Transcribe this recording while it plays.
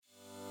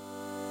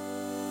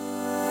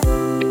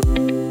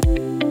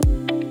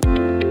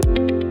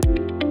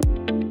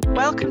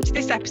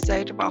this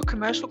episode of our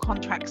Commercial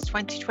Contracts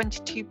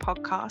 2022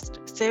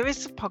 podcast, a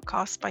series of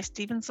podcasts by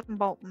Stevens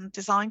Bolton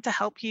designed to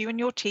help you and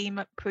your team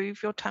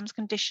approve your terms and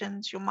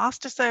conditions, your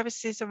master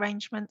services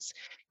arrangements,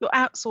 your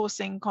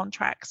outsourcing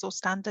contracts or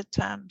standard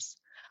terms.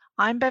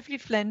 I'm Beverley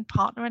Flynn,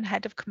 Partner and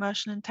Head of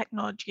Commercial and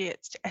Technology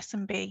at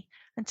S&B,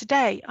 and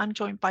today I'm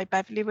joined by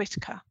Beverley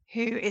Whittaker,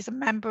 who is a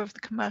member of the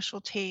commercial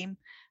team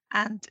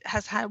and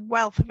has had a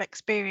wealth of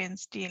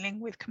experience dealing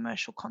with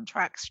commercial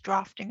contracts,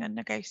 drafting and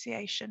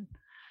negotiation,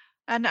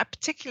 and a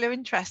particular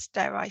interest,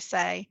 dare I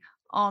say,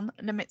 on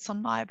limits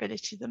on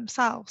liability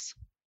themselves.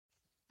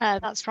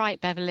 That's right,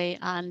 Beverley,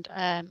 and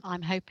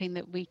I'm hoping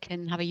that we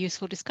can have a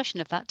useful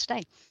discussion of that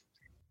today.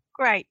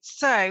 Great.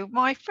 So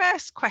my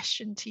first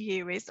question to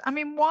you is,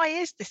 why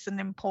is this an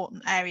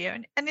important area,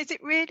 and is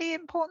it really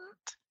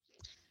important?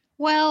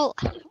 Well,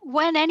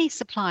 when any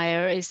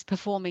supplier is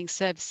performing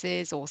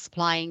services or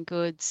supplying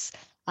goods,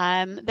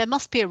 there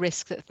must be a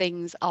risk that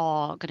things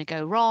are going to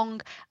go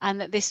wrong and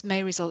that this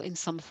may result in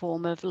some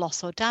form of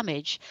loss or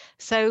damage.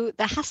 So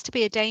there has to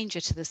be a danger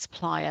to the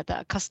supplier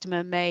that a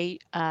customer may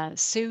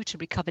sue to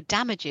recover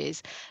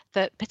damages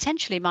that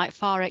potentially might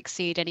far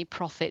exceed any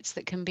profits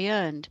that can be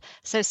earned.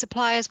 So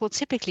suppliers will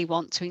typically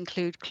want to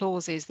include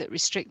clauses that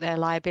restrict their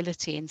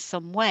liability in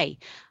some way.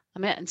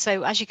 And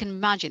so as you can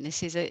imagine,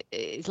 this is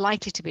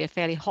likely to be a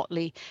fairly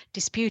hotly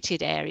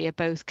disputed area,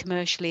 both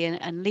commercially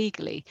and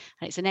legally.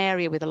 And it's an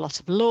area with a lot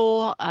of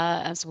law,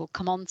 as we'll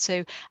come on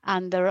to,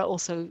 and there are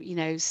also,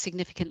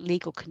 significant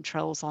legal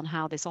controls on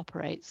how this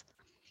operates.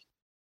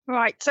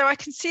 Right, so I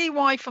can see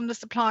why from the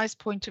supplier's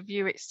point of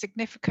view it's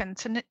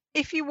significant. And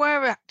if you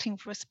were acting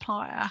for a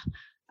supplier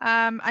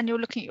and you're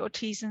looking at your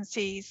T's and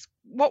C's,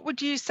 what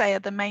would you say are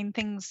the main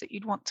things that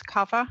you'd want to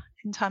cover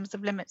in terms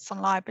of limits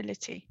on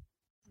liability?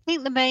 I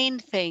think the main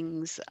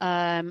things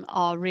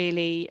are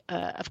really,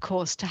 of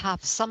course, to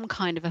have some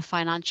kind of a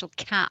financial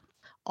cap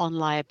on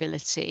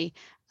liability.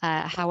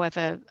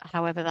 However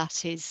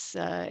that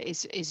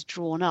is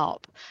drawn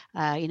up,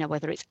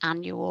 whether it's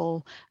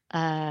annual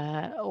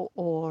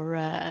or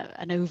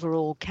an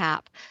overall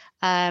cap.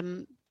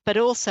 But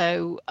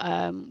also,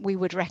 we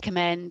would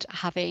recommend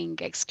having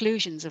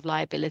exclusions of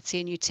liability,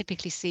 and you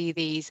typically see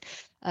these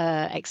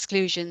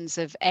exclusions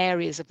of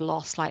areas of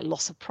loss like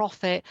loss of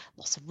profit,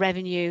 loss of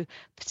revenue,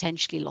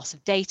 potentially loss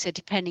of data,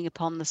 depending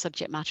upon the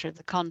subject matter of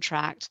the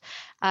contract.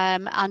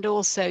 And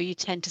also you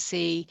tend to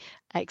see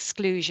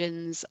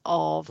exclusions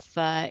of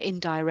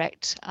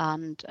indirect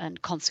and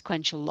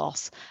consequential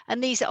loss.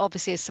 And these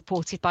obviously are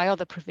supported by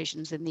other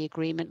provisions in the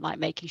agreement, like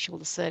making sure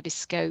the service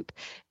scope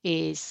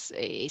is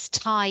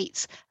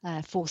tight,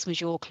 force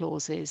majeure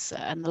clauses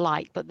and the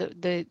like. But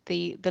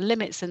the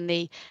limits and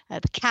the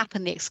cap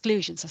and the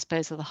exclusions, I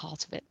suppose, are the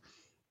heart of it.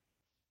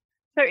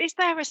 So is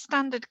there a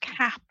standard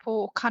cap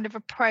or kind of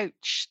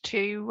approach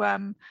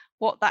to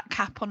what that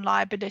cap on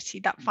liability,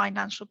 that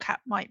financial cap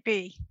might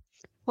be?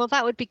 Well,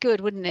 that would be good,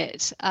 wouldn't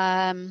it?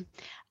 There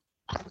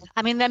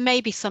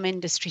may be some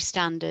industry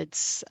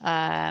standards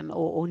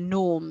or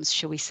norms,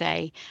 shall we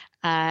say.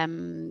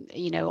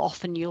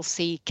 Often you'll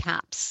see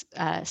caps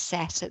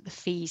set at the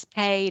fees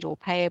paid or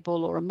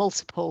payable or a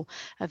multiple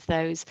of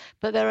those,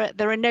 but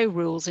there are no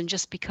rules, and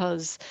just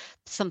because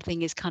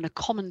something is kind of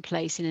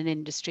commonplace in an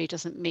industry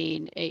doesn't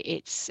mean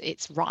it's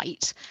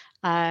right.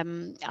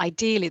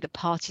 Ideally, the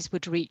parties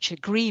would reach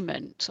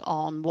agreement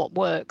on what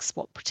works,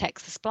 what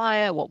protects the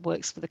supplier, what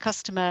works for the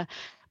customer.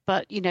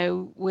 But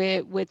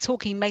we're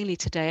talking mainly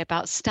today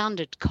about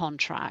standard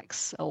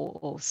contracts,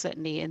 or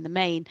certainly in the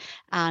main,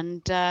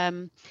 and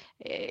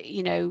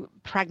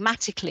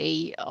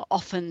pragmatically,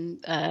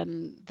 often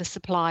the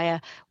supplier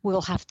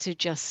will have to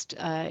just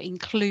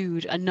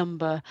include a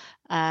number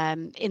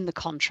in the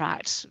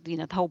contract.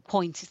 The whole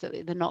point is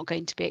that they're not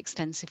going to be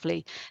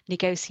extensively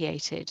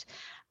negotiated.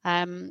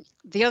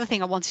 The other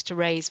thing I wanted to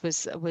raise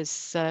was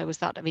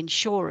that of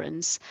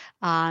insurance,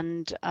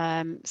 and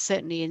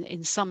certainly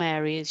in some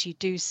areas you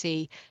do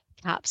see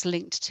caps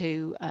linked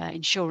to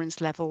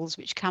insurance levels,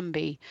 which can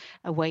be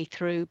a way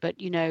through. But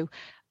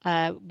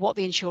what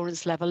the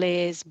insurance level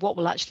is, what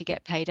will actually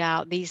get paid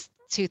out, these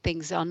two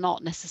things are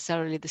not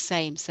necessarily the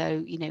same.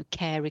 So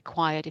care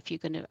required if you're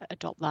going to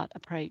adopt that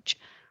approach.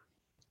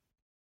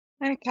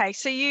 Okay,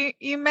 so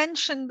you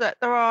mentioned that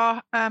there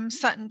are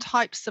certain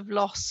types of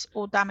loss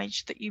or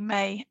damage that you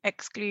may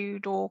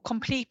exclude, or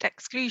complete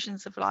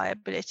exclusions of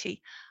liability.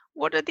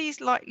 What are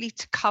these likely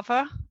to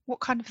cover?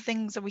 What kind of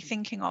things are we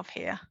thinking of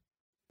here?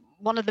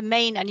 One of the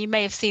main, and you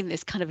may have seen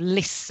this kind of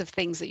lists of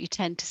things that you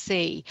tend to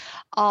see,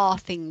 are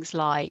things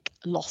like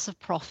loss of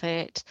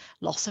profit,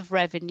 loss of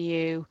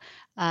revenue,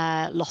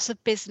 loss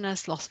of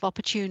business, loss of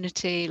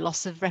opportunity,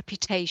 loss of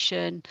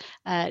reputation,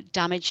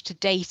 damage to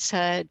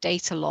data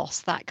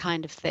loss, that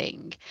kind of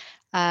thing.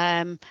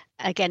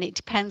 Again, it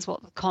depends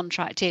what the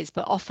contract is,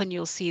 but often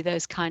you'll see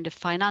those kind of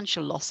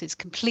financial losses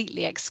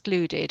completely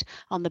excluded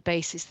on the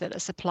basis that a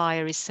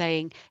supplier is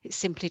saying it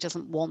simply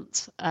doesn't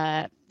want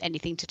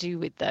anything to do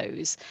with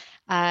those.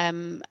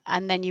 And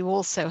then you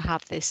also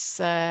have this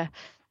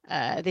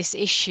this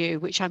issue,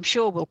 which I'm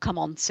sure we'll come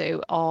on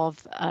to,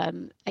 of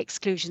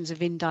exclusions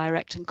of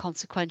indirect and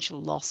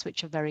consequential loss,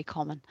 which are very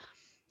common.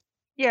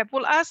 Yeah,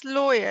 well, as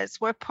lawyers,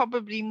 we're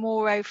probably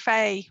more au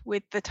fait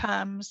with the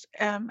terms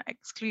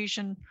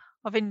exclusion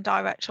of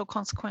indirect or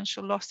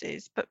consequential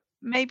losses, but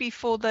maybe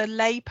for the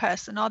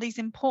layperson, are these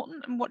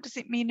important, and what does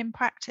it mean in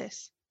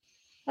practice?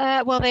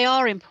 Well, they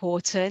are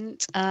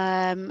important,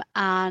 and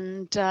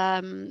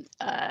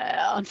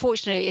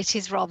unfortunately, it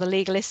is rather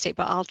legalistic,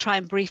 but I'll try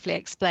and briefly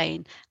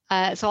explain.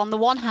 So on the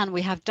one hand,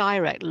 we have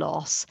direct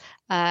loss,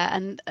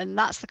 and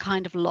that's the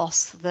kind of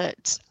loss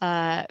that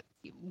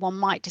one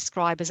might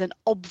describe as an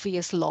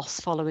obvious loss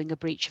following a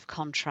breach of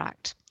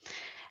contract.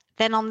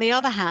 Then on the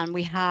other hand,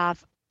 we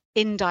have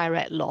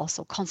indirect loss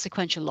or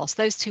consequential loss.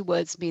 Those two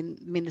words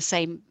mean the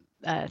same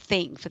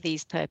thing for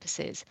these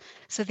purposes.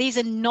 So these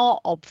are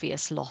not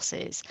obvious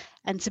losses,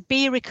 and to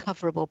be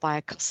recoverable by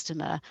a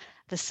customer,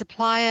 the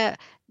supplier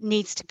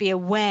needs to be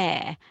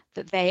aware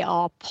that they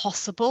are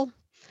possible.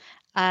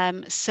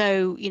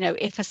 So,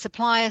 if a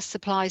supplier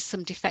supplies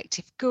some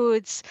defective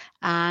goods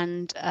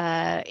and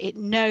it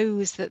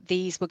knows that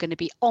these were going to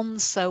be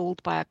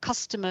on-sold by a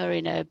customer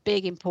in a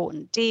big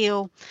important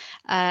deal,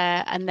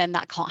 and then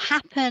that can't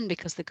happen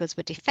because the goods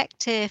were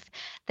defective,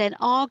 then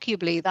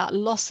arguably that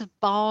loss of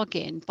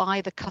bargain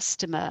by the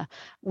customer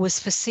was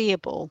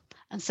foreseeable.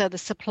 And so the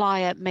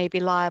supplier may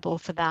be liable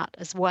for that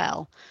as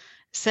well.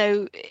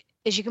 So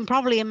as you can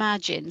probably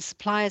imagine,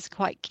 suppliers are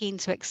quite keen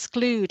to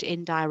exclude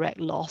indirect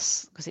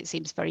loss because it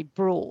seems very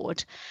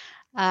broad.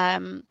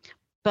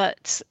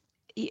 But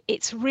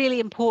it's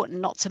really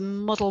important not to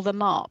muddle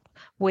them up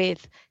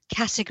with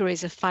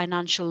categories of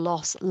financial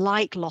loss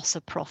like loss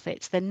of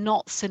profits. They're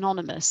not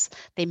synonymous.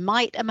 They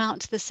might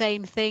amount to the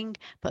same thing,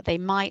 but they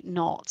might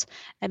not.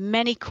 And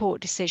many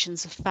court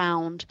decisions have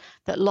found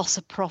that loss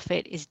of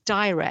profit is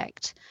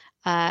direct,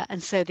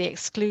 and so the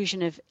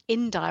exclusion of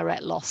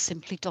indirect loss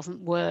simply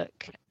doesn't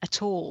work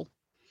at all.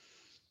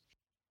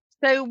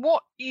 So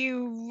what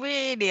you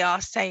really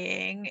are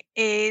saying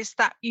is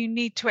that you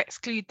need to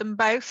exclude them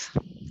both?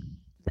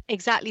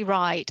 Exactly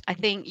right. I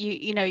think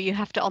you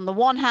have to, on the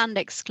one hand,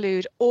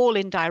 exclude all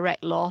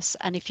indirect loss,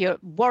 and if you're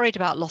worried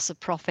about loss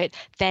of profit,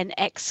 then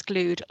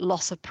exclude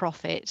loss of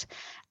profit.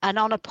 And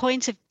on a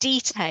point of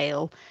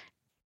detail,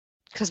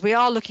 because we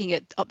are looking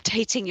at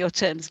updating your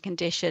terms and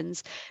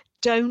conditions,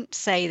 don't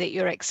say that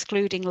you're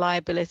excluding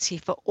liability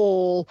for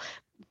all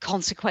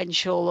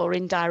consequential or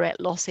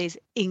indirect losses,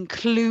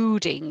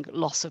 including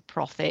loss of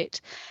profit.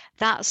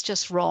 That's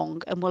just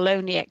wrong, and will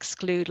only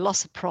exclude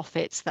loss of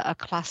profits that are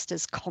classed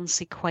as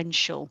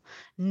consequential,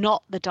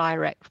 not the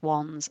direct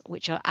ones,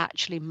 which are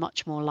actually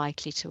much more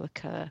likely to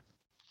occur.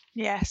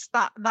 Yes,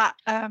 that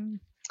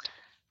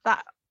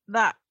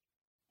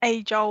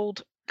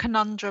age-old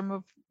conundrum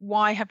of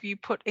why have you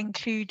put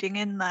including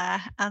in there,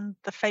 and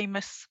the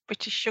famous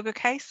British sugar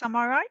case, am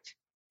I right?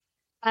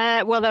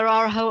 Well, there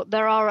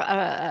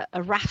are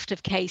a raft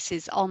of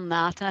cases on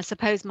that, and I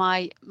suppose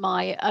my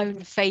own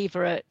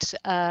favourite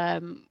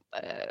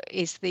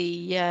is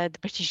the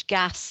British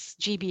Gas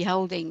GB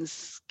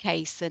Holdings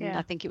case, and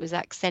I think it was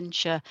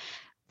Accenture,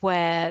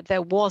 where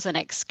there was an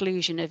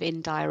exclusion of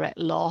indirect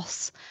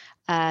loss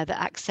that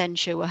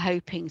Accenture were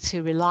hoping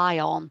to rely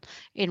on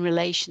in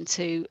relation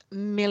to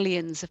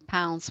millions of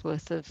pounds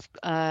worth of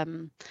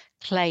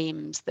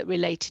claims that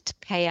related to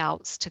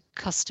payouts to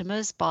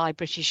customers by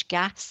British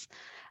Gas,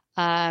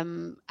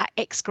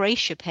 ex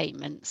gratia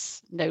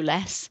payments, no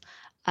less.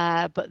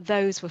 But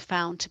those were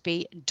found to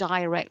be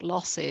direct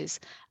losses,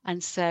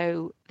 and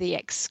so the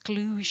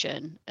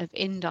exclusion of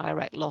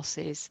indirect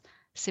losses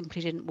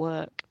simply didn't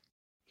work.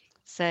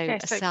 So a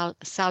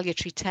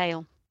salutary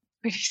tale.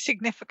 Really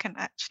significant,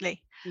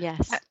 actually.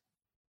 Yes.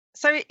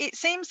 So it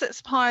seems that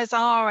suppliers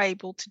are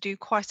able to do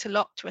quite a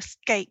lot to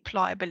escape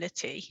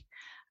liability.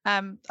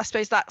 I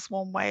suppose that's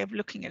one way of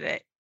looking at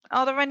it.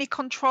 Are there any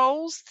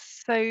controls?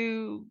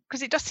 So,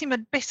 because it does seem a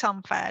bit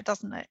unfair,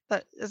 doesn't it,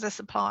 that as a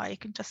supplier you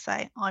can just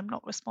say, I'm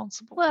not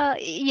responsible. Well,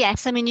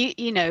 yes. I mean,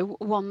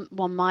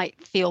 one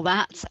might feel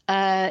that.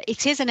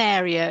 It is an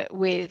area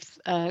with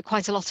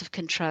quite a lot of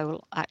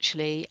control,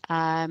 actually,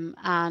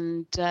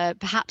 and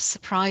perhaps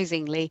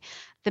surprisingly,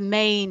 the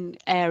main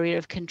area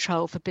of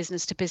control for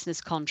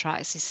business-to-business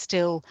contracts is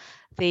still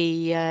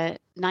the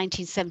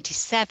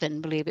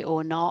 1977, believe it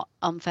or not,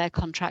 Unfair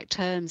Contract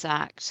Terms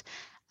Act.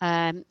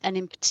 And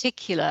in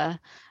particular,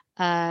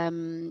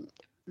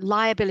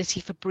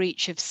 liability for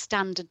breach of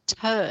standard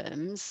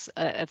terms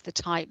of the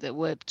type that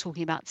we're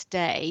talking about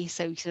today,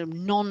 so sort of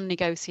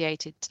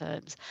non-negotiated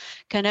terms,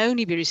 can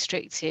only be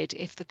restricted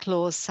if the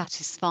clause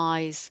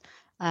satisfies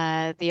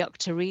the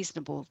UCTA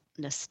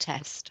reasonableness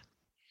test.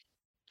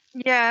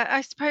 Yeah,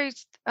 I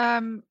suppose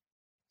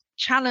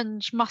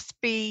challenge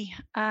must be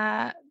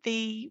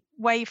the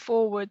way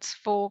forwards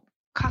for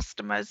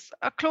customers.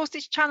 Are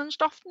clauses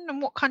challenged often,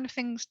 and what kind of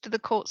things do the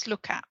courts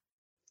look at?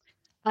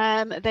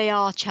 They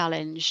are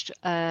challenged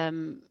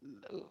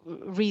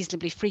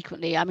reasonably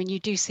frequently. I mean,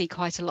 you do see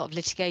quite a lot of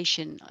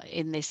litigation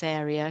in this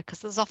area because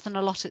there's often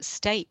a lot at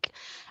stake.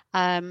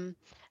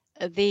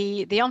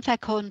 the Unfair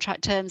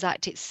Contract Terms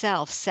Act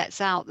itself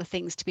sets out the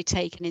things to be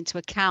taken into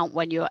account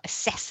when you're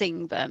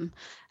assessing them.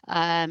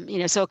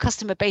 So a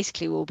customer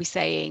basically will be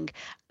saying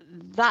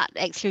that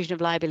exclusion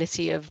of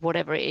liability of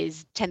whatever it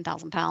is,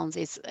 £10,000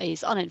 is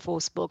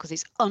unenforceable because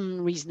it's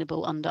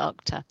unreasonable under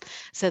UCTA.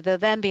 So there'll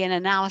then be an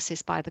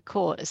analysis by the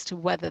court as to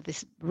whether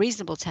this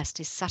reasonable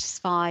test is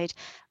satisfied,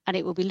 and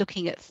it will be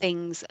looking at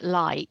things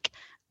like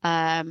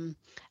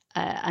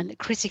and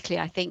critically,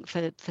 I think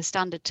for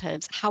standard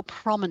terms, how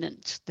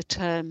prominent the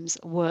terms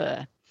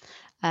were.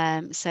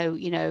 So,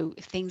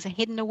 if things are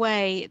hidden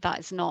away, that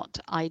is not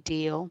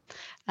ideal.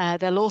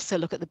 They'll also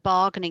look at the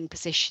bargaining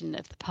position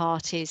of the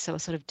parties, so a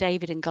sort of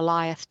David and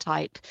Goliath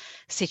type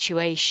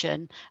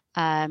situation.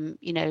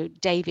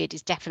 David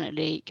is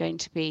definitely going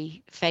to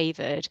be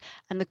favoured,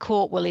 and the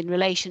court will, in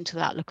relation to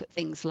that, look at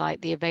things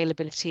like the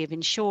availability of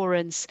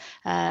insurance,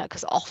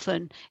 because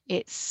often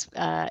it's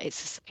a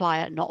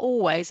supplier, not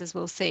always, as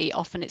we'll see,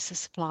 often it's a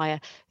supplier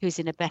who's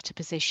in a better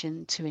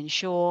position to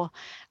insure.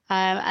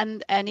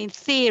 And in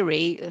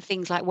theory,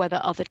 things like whether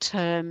other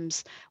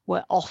terms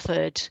were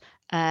offered,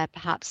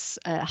 perhaps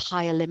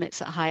higher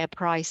limits at higher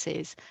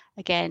prices.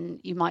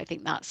 Again, you might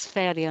think that's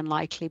fairly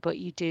unlikely, but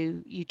you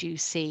do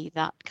see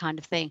that kind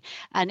of thing.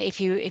 And if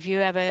you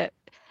ever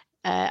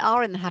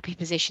are in the happy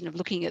position of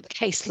looking at the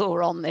case law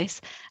on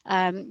this,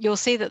 you'll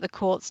see that the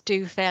courts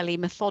do fairly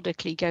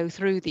methodically go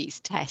through these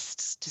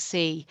tests to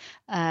see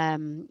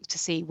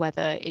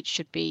whether it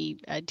should be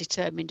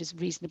determined as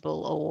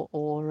reasonable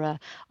or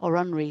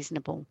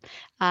unreasonable.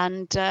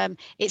 And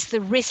it's the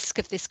risk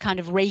of this kind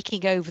of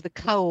raking over the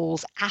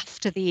coals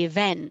after the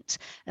event,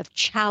 of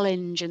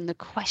challenge and the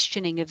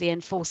questioning of the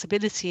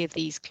enforceability of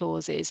these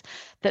clauses,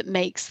 that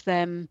makes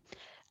them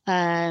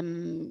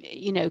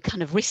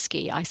kind of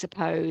risky, I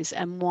suppose,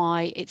 and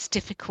why it's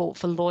difficult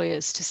for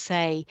lawyers to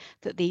say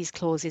that these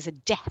clauses are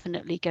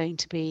definitely going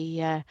to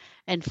be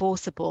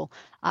enforceable.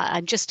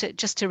 And just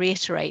to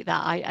reiterate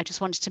that, I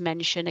just wanted to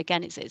mention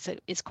again,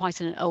 it's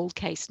quite an old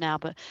case now,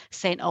 but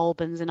St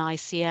Albans and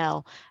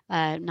ICL,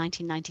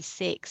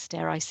 1996,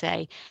 dare I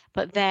say,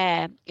 but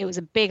there it was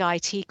a big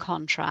IT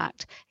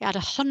contract. It had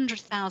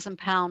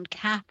 £100,000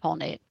 cap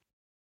on it.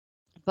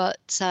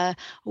 But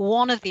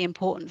one of the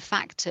important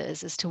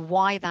factors as to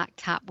why that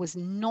cap was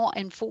not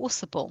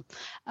enforceable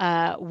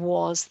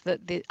was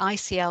that the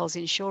ICL's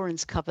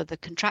insurance cover, the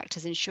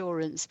contractor's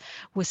insurance,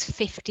 was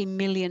 £50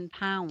 million.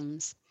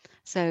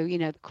 So,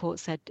 the court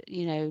said,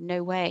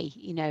 no way,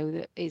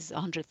 is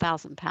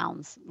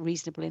 £100,000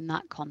 reasonable in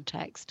that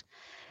context.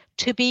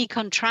 To be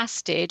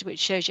contrasted, which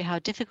shows you how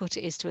difficult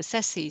it is to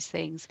assess these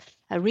things,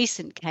 a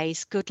recent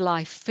case, Good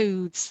Life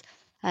Foods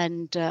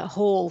and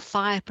Hall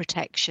fire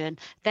protection,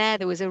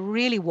 there was a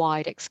really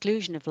wide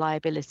exclusion of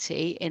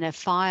liability in a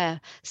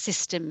fire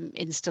system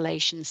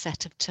installation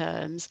set of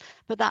terms,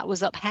 but that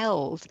was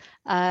upheld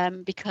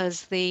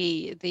because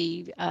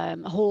the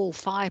Hall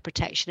fire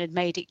protection had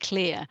made it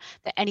clear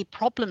that any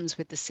problems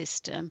with the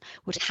system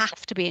would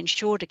have to be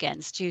insured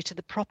against due to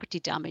the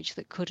property damage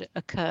that could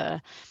occur.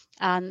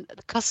 And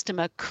the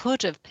customer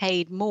could have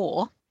paid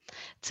more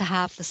to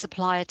have the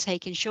supplier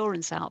take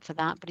insurance out for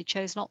that, but he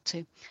chose not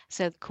to.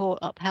 So the court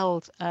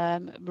upheld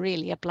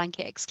really a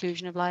blanket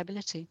exclusion of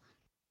liability.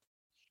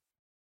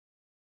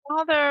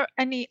 Are there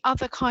any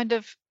other kind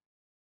of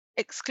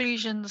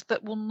exclusions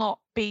that will not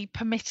be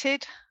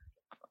permitted,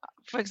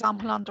 for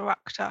example, under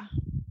UCTA?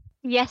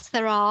 Yes,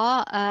 there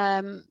are.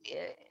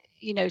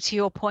 To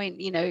your point,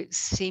 it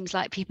seems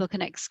like people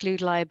can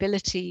exclude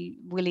liability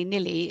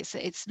willy-nilly.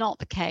 It's not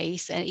the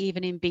case, and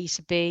even in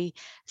B2B.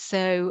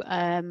 So,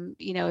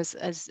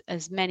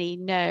 as many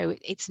know,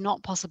 it's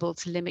not possible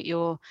to limit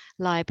your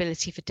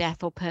liability for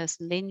death or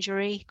personal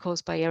injury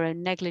caused by your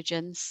own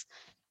negligence.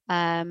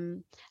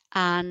 And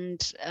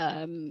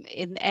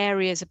in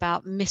areas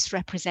about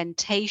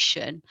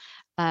misrepresentation,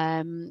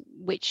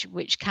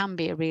 which can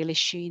be a real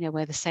issue,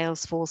 where the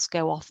sales force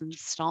go off and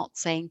start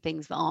saying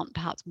things that aren't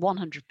perhaps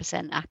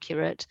 100%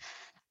 accurate.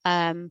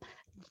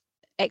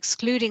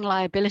 Excluding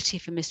liability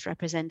for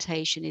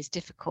misrepresentation is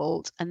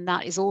difficult, and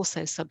that is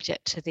also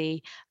subject to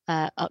the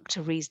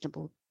UCTA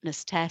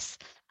reasonableness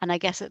test. And I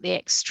guess at the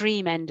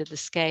extreme end of the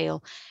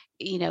scale,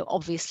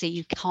 obviously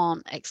you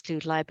can't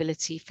exclude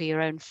liability for your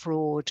own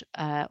fraud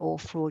or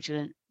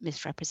fraudulent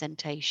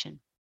misrepresentation.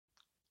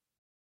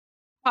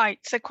 Right,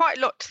 so quite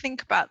a lot to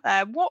think about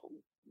there.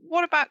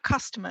 What about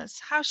customers?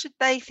 How should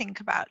they think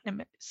about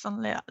limits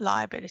on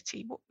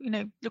liability?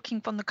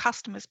 Looking from the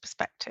customer's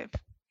perspective.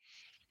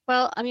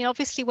 Well, I mean,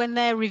 obviously, when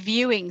they're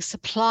reviewing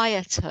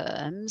supplier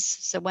terms,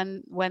 so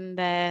when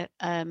they're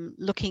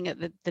looking at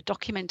the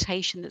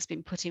documentation that's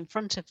been put in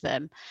front of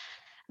them,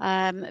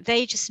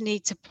 they just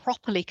need to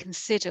properly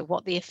consider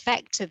what the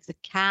effect of the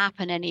cap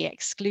and any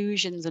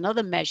exclusions and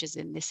other measures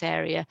in this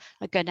area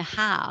are going to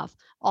have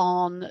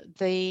on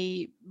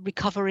the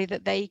recovery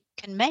that they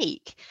can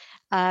make.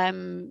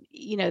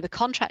 The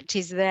contract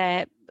is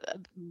there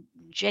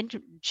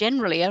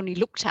generally only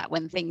looked at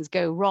when things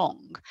go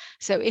wrong.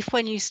 So if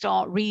when you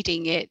start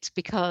reading it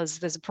because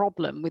there's a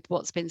problem with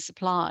what's been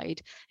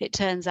supplied, it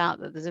turns out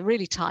that there's a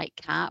really tight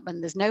cap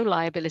and there's no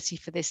liability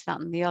for this, that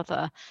and the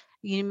other,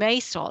 you may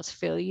start to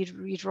feel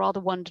you'd rather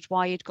wondered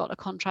why you'd got a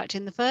contract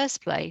in the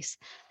first place.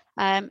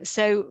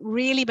 So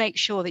really make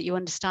sure that you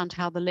understand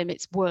how the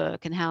limits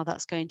work and how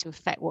that's going to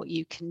affect what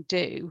you can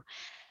do.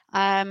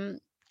 And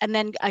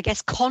then I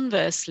guess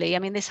conversely, I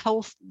mean, this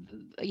whole,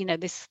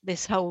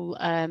 this whole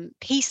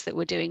piece that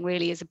we're doing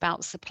really is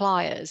about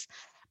suppliers,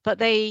 but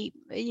they,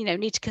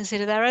 need to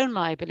consider their own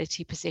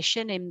liability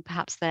position in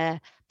perhaps their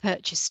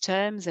purchase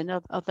terms and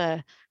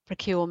other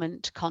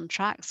procurement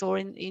contracts, or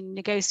in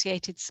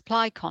negotiated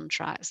supply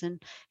contracts.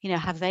 And,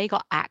 have they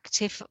got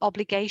active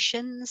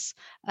obligations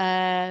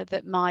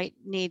that might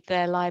need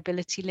their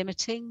liability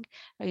limiting?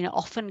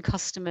 Often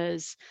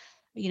customers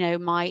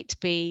might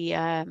be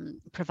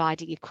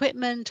providing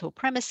equipment or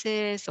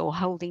premises or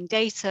holding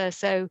data.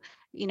 So,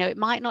 it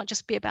might not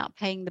just be about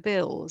paying the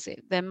bills.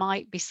 There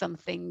might be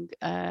something,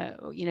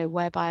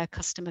 whereby a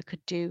customer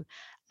could do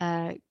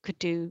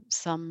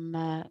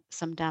some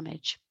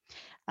damage.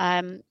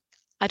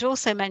 I'd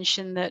also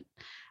mention that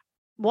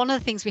one of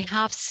the things we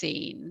have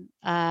seen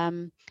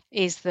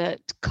is that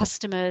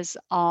customers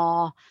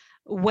are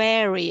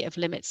wary of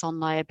limits on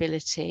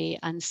liability,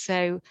 and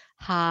so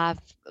have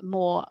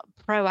more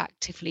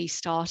proactively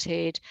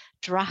started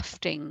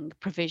drafting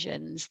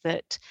provisions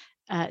that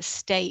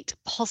state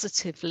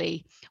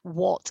positively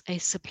what a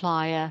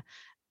supplier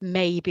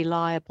may be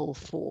liable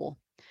for.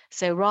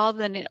 So rather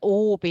than it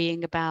all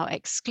being about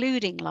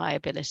excluding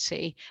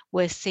liability,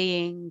 we're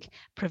seeing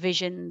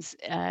provisions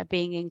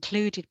being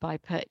included by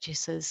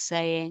purchasers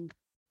saying,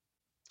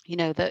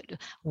 that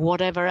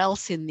whatever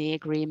else in the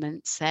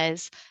agreement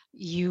says,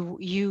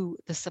 you,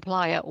 the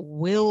supplier,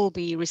 will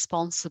be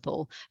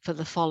responsible for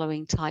the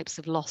following types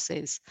of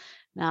losses.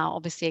 Now,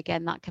 obviously,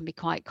 again, that can be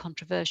quite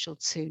controversial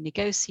to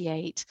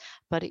negotiate,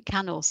 but it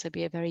can also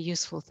be a very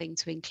useful thing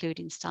to include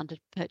in standard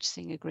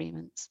purchasing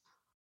agreements.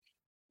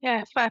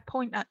 Yeah, fair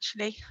point,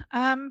 actually.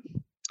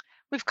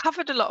 We've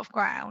covered a lot of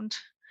ground.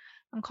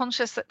 I'm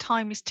conscious that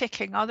time is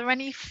ticking. Are there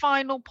any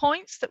final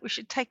points that we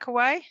should take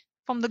away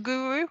from the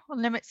guru on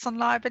limits on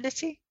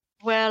liability?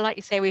 Well, like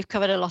you say, we've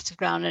covered a lot of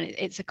ground, and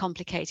it's a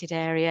complicated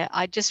area.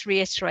 I just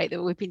reiterate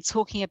that we've been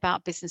talking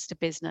about business to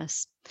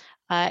business.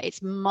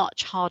 It's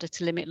much harder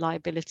to limit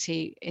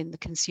liability in the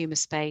consumer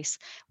space,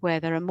 where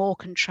there are more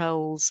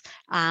controls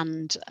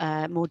and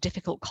more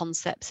difficult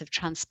concepts of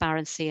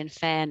transparency and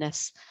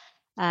fairness.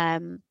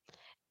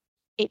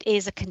 It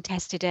is a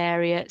contested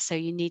area, so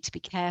you need to be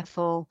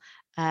careful.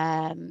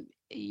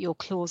 Your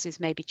clauses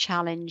may be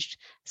challenged.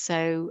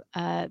 So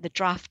the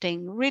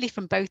drafting, really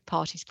from both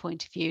parties'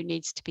 point of view,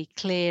 needs to be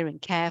clear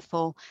and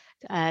careful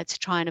to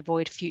try and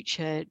avoid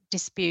future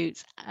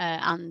disputes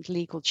and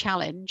legal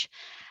challenge.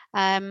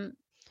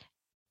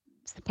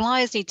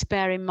 Suppliers need to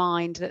bear in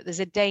mind that there's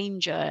a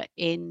danger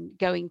in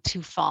going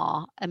too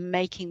far and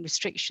making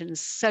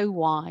restrictions so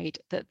wide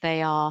that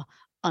they are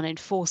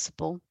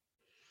unenforceable.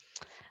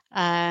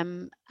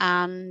 And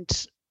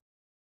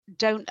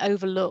don't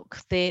overlook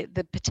the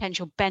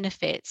potential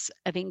benefits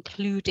of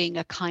including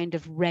a kind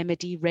of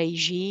remedy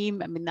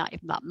regime. I mean,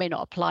 that may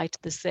not apply to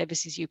the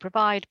services you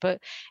provide,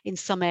 but in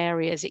some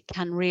areas it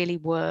can really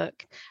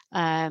work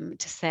to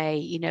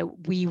say,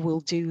 we will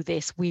do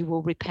this, we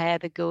will repair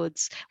the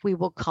goods, we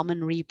will come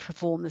and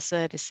re-perform the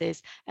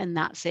services, and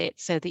that's it.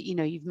 So that,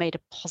 you've made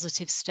a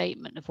positive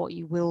statement of what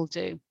you will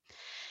do.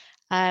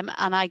 And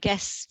I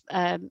guess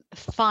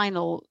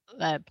final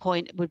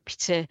point would be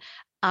to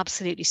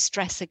absolutely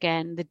stress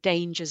again the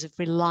dangers of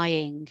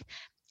relying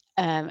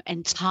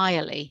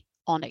entirely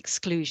on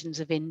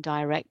exclusions of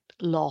indirect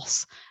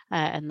loss,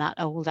 and that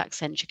old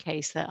Accenture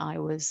case that I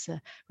was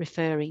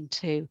referring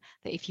to,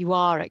 that if you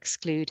are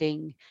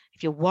excluding,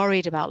 if you're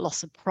worried about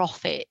loss of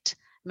profit,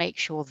 make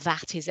sure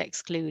that is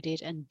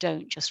excluded and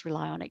don't just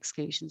rely on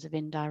exclusions of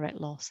indirect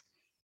loss.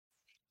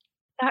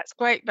 That's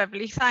great,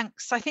 Beverley.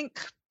 Thanks. I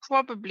think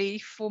probably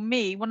for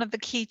me, one of the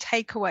key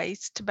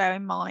takeaways to bear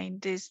in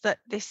mind is that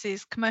this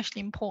is commercially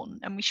important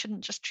and we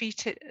shouldn't just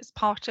treat it as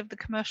part of the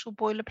commercial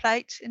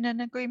boilerplate in an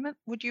agreement.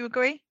 Would you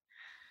agree?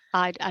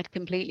 I'd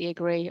completely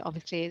agree.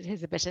 Obviously, it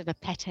is a bit of a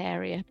pet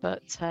area,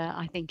 but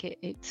I think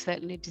it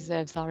certainly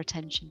deserves our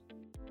attention.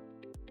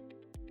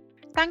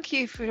 Thank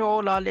you for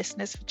all our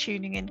listeners for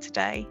tuning in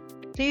today.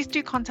 Please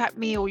do contact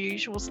me or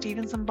usual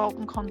Stevens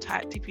Bolton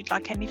contact if you'd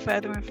like any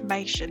further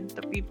information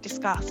that we've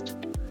discussed.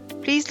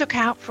 Please look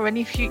out for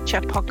any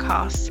future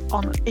podcasts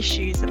on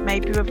issues that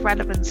may be of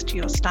relevance to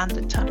your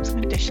standard terms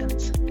and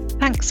conditions.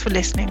 Thanks for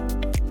listening.